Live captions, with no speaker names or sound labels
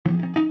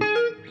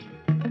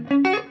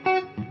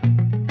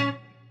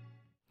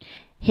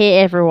Hey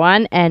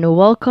everyone, and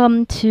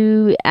welcome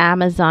to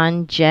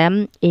Amazon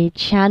Gem, a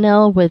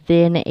channel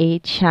within a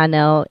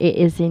channel. It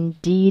is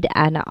indeed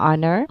an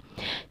honor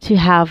to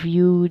have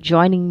you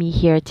joining me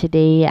here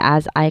today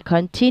as I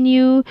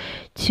continue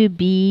to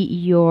be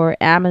your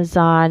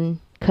Amazon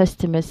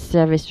customer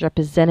service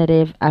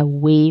representative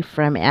away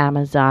from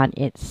Amazon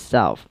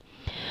itself.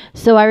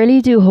 So I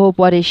really do hope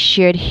what is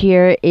shared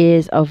here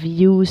is of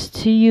use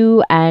to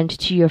you and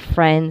to your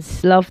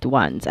friends, loved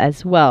ones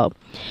as well.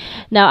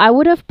 Now, I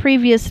would have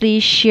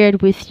previously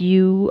shared with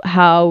you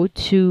how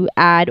to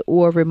add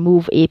or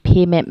remove a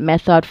payment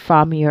method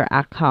from your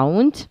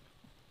account.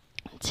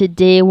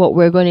 Today, what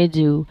we're going to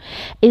do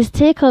is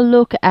take a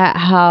look at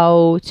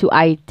how to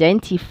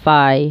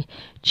identify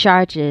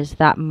charges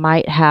that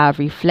might have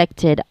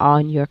reflected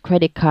on your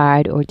credit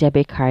card or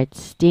debit card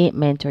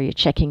statement or your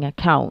checking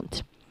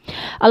account.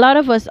 A lot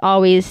of us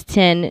always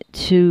tend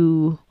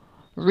to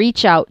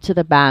reach out to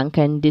the bank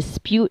and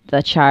dispute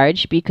the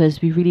charge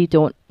because we really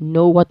don't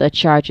know what the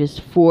charge is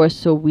for,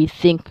 so we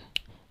think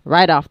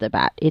right off the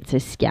bat it's a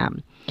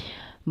scam.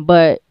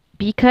 But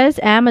because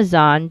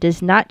Amazon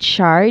does not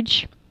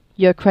charge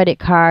your credit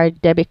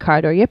card, debit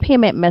card, or your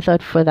payment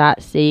method for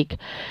that sake,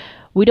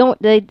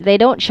 they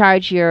don't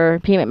charge your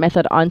payment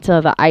method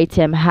until the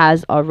item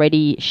has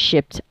already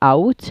shipped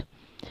out.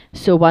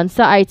 So once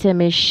the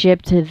item is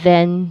shipped,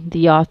 then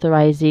the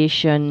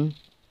authorization,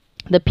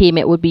 the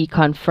payment would be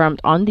confirmed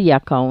on the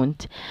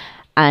account,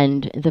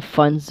 and the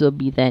funds will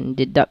be then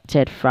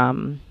deducted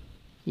from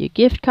your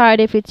gift card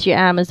if it's your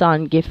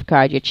Amazon gift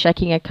card, your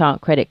checking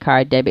account, credit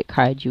card, debit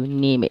card, you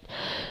name it.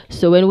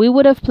 So when we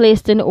would have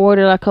placed an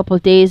order a couple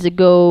days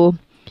ago,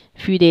 a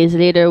few days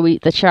later,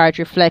 the charge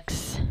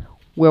reflects,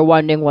 we're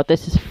wondering what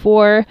this is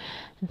for.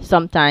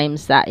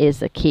 Sometimes that is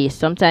the case.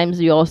 Sometimes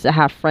we also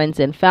have friends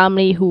and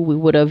family who we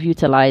would have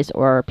utilized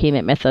our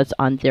payment methods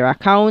on their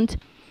account,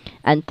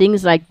 and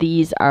things like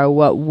these are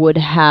what would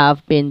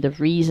have been the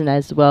reason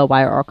as well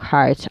why our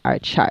cards are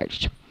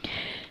charged.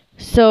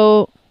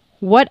 So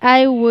what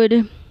I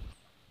would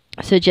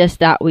suggest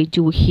that we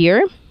do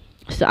here,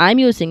 so I'm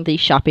using the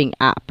shopping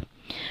app.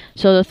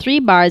 So the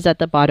three bars at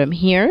the bottom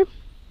here,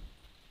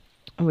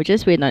 we're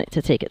just waiting on it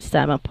to take its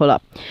time and pull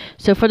up.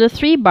 So for the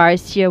three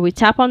bars here, we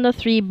tap on the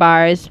three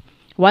bars.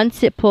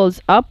 Once it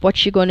pulls up,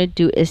 what you're going to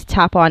do is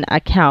tap on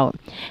account.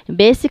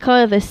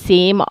 Basically the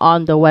same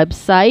on the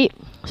website.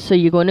 So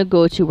you're going to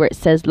go to where it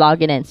says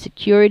login and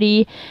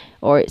security,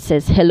 or it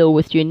says hello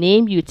with your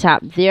name. You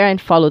tap there and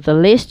follow the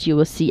list. You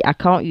will see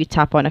account. You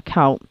tap on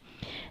account.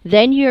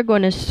 Then you're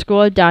going to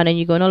scroll down and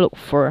you're going to look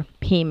for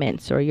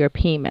payments or your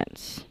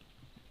payments.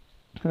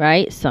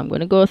 Right? So I'm going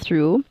to go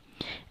through.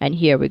 And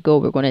here we go,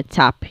 we're going to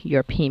tap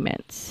your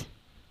payments.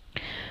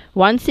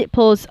 Once it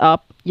pulls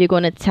up, you're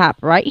going to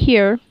tap right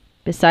here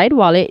beside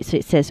wallet. So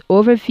it says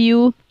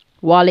overview,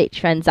 wallet,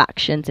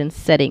 transactions, and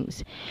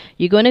settings.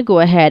 You're going to go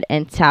ahead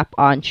and tap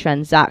on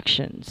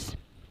transactions.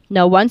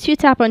 Now, once you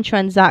tap on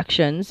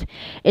transactions,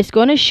 it's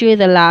going to show you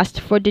the last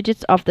four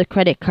digits of the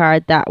credit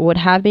card that would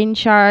have been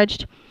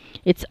charged.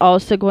 It's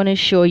also going to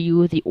show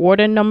you the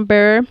order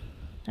number.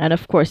 And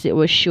of course, it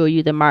will show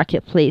you the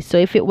marketplace. So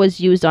if it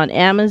was used on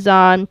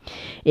Amazon,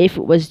 if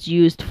it was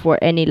used for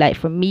any, like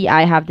for me,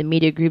 I have the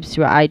media groups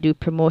where I do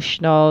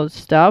promotional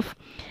stuff.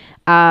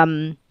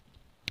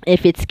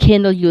 If it's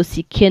Kindle, you'll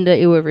see Kindle,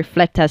 it will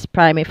reflect as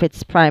Prime if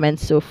it's Prime, and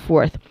so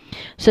forth.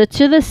 So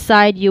to the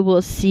side, you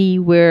will see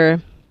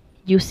where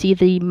you see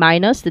the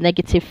minus, the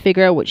negative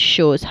figure, which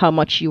shows how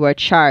much you are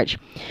charged.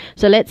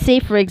 So let's say,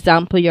 for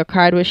example, your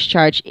card was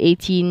charged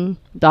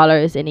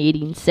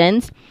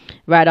 $18.18.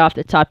 Right off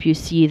the top, you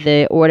see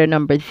the order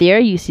number there.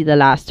 You see the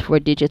last four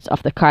digits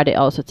of the card. It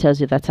also tells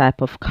you the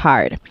type of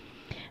card.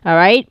 All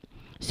right.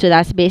 So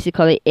that's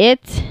basically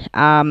it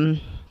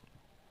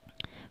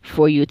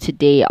for you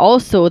today.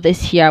 Also,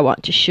 this here, I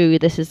want to show you,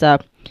 this is a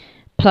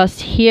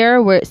plus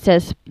here where it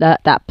says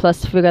that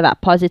plus figure,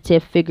 that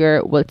positive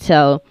figure will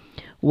tell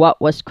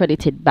what was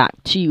credited back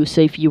to you.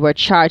 So if you were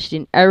charged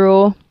in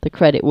error, the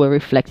credit will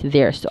reflect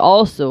there. So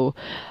also,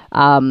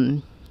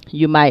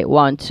 you might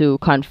want to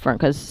confirm,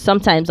 because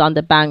sometimes on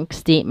the bank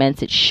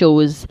statements it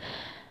shows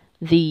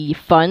the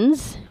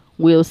funds.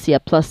 We'll see a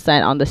plus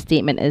sign on the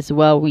statement as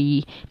well.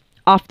 We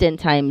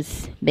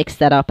oftentimes mix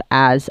that up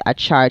as a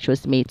charge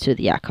was made to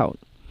the account.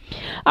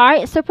 All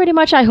right, so pretty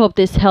much I hope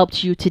this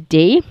helped you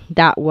today.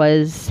 That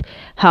was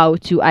how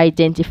to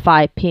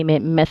identify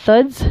payment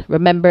methods.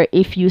 Remember,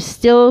 if you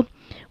still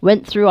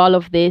went through all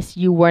of this,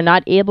 you were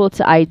not able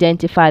to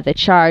identify the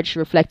charge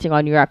reflecting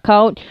on your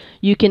account,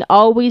 you can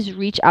always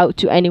reach out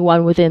to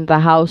anyone within the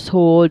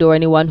household or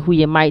anyone who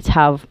you might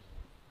have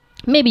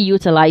maybe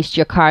utilized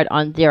your card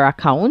on their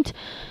account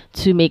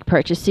to make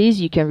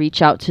purchases. You can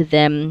reach out to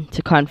them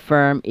to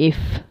confirm if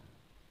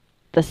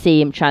the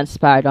same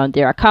transpired on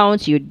their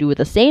accounts. You do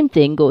the same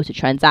thing, go to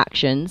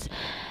transactions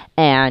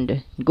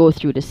and go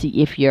through to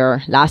see if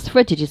your last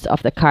four digits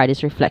of the card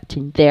is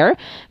reflecting there,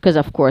 because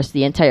of course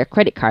the entire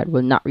credit card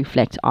will not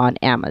reflect on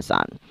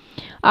Amazon.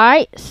 All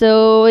right,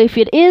 so if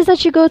it is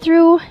that you go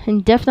through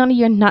and definitely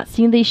you're not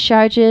seeing these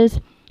charges,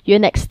 Your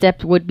next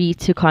step would be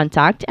to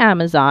contact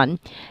Amazon,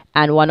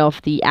 and one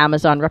of the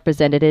Amazon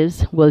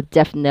representatives will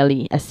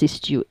definitely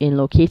assist you in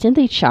locating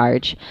the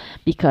charge,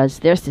 because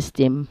their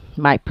system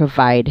might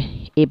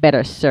provide a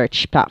better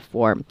search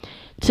platform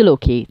to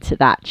locate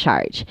that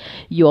charge.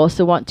 You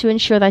also want to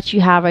ensure that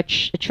you have a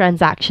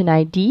transaction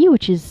ID,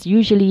 which is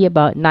usually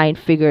about 9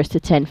 figures to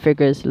 10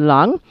 figures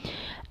long.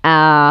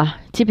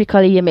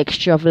 Typically a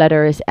mixture of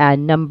letters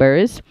and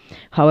numbers.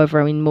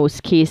 However, in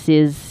most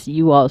cases,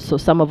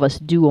 some of us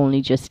do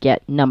only just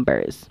get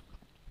numbers.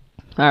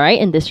 All right,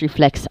 and this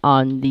reflects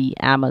on the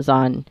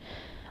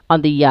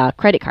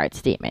credit card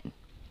statement.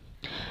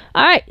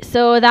 All right,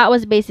 so that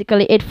was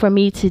basically it for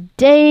me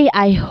today.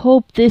 I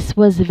hope this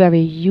was very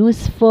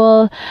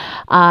useful.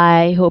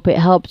 I hope it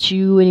helped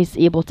you and is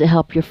able to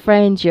help your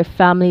friends, your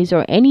families,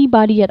 or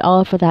anybody at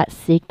all for that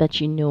sake that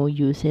you know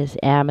uses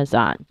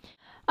Amazon.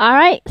 All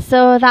right,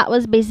 so that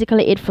was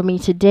basically it for me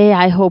today.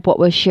 I hope what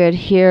was shared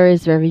here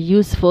is very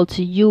useful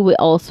to you. It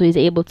also is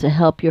able to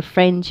help your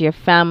friends, your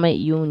family,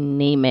 you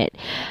name it.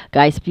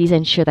 Guys, please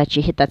ensure that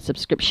you hit that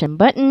subscription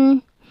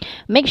button.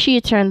 Make sure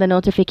you turn the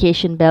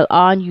notification bell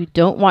on. You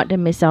don't want to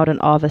miss out on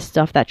all the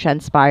stuff that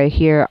transpire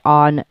here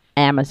on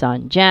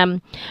Amazon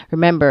Gem.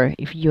 Remember,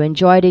 if you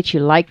enjoyed it, you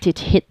liked it,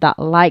 hit that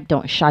like.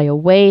 Don't shy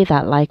away.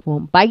 That like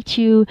won't bite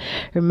you.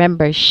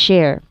 Remember,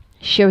 share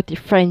with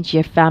your friends,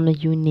 your family,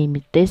 you name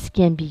it. This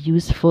can be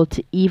useful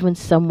to even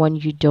someone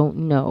you don't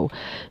know.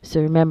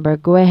 So remember,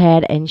 go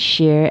ahead and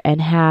share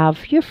and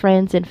have your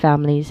friends and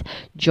families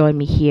join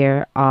me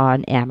here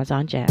on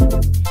Amazon Gem.